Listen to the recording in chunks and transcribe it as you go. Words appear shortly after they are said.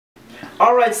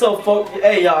Alright, so folks,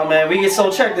 hey y'all, man,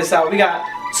 so check this out. We got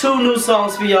 2 new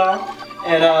songs for y'all.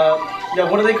 And yeah,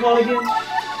 what are they called again?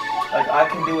 Like I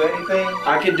Can Do Anything?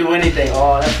 I Can Do Anything.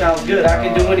 Oh, that sounds good. I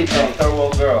Can Do Anything. Third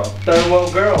World Girl. Third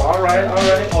World Girl. Alright,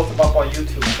 alright. Post them up on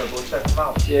YouTube, so go check them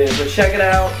out. Yeah, but check it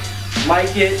out,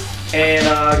 like it,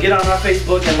 and get on our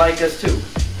Facebook and like us too.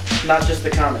 Not just the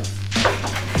comments.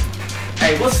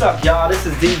 Hey, what's up, y'all? This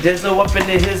is D Dizzle up in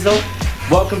the Hizzle.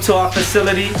 Welcome to our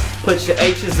facility. Put your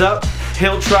H's up.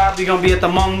 Hilltribe, we're gonna be at the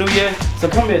Hmong New Year. So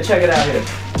come here, check it out here.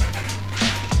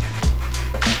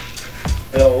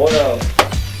 Yo, what up?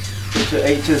 Put your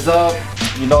H's up.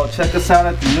 You know, check us out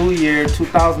at the New Year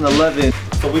 2011.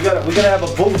 So we're gonna have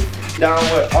a booth down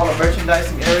where all the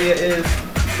merchandising area is.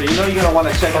 So you know you're gonna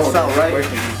want to check us out, right?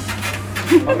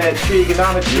 My man Tree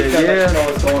Economics, yeah. Let you know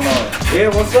what's going on. Yeah,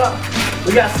 what's up?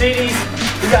 We got CDs,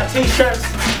 we got t-shirts.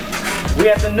 We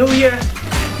at the New Year.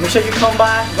 Make sure you come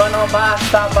by, run on by,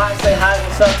 stop by, say hi,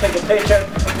 what's up, take a picture.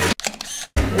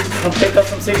 Come pick up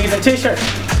some CDs and t-shirts.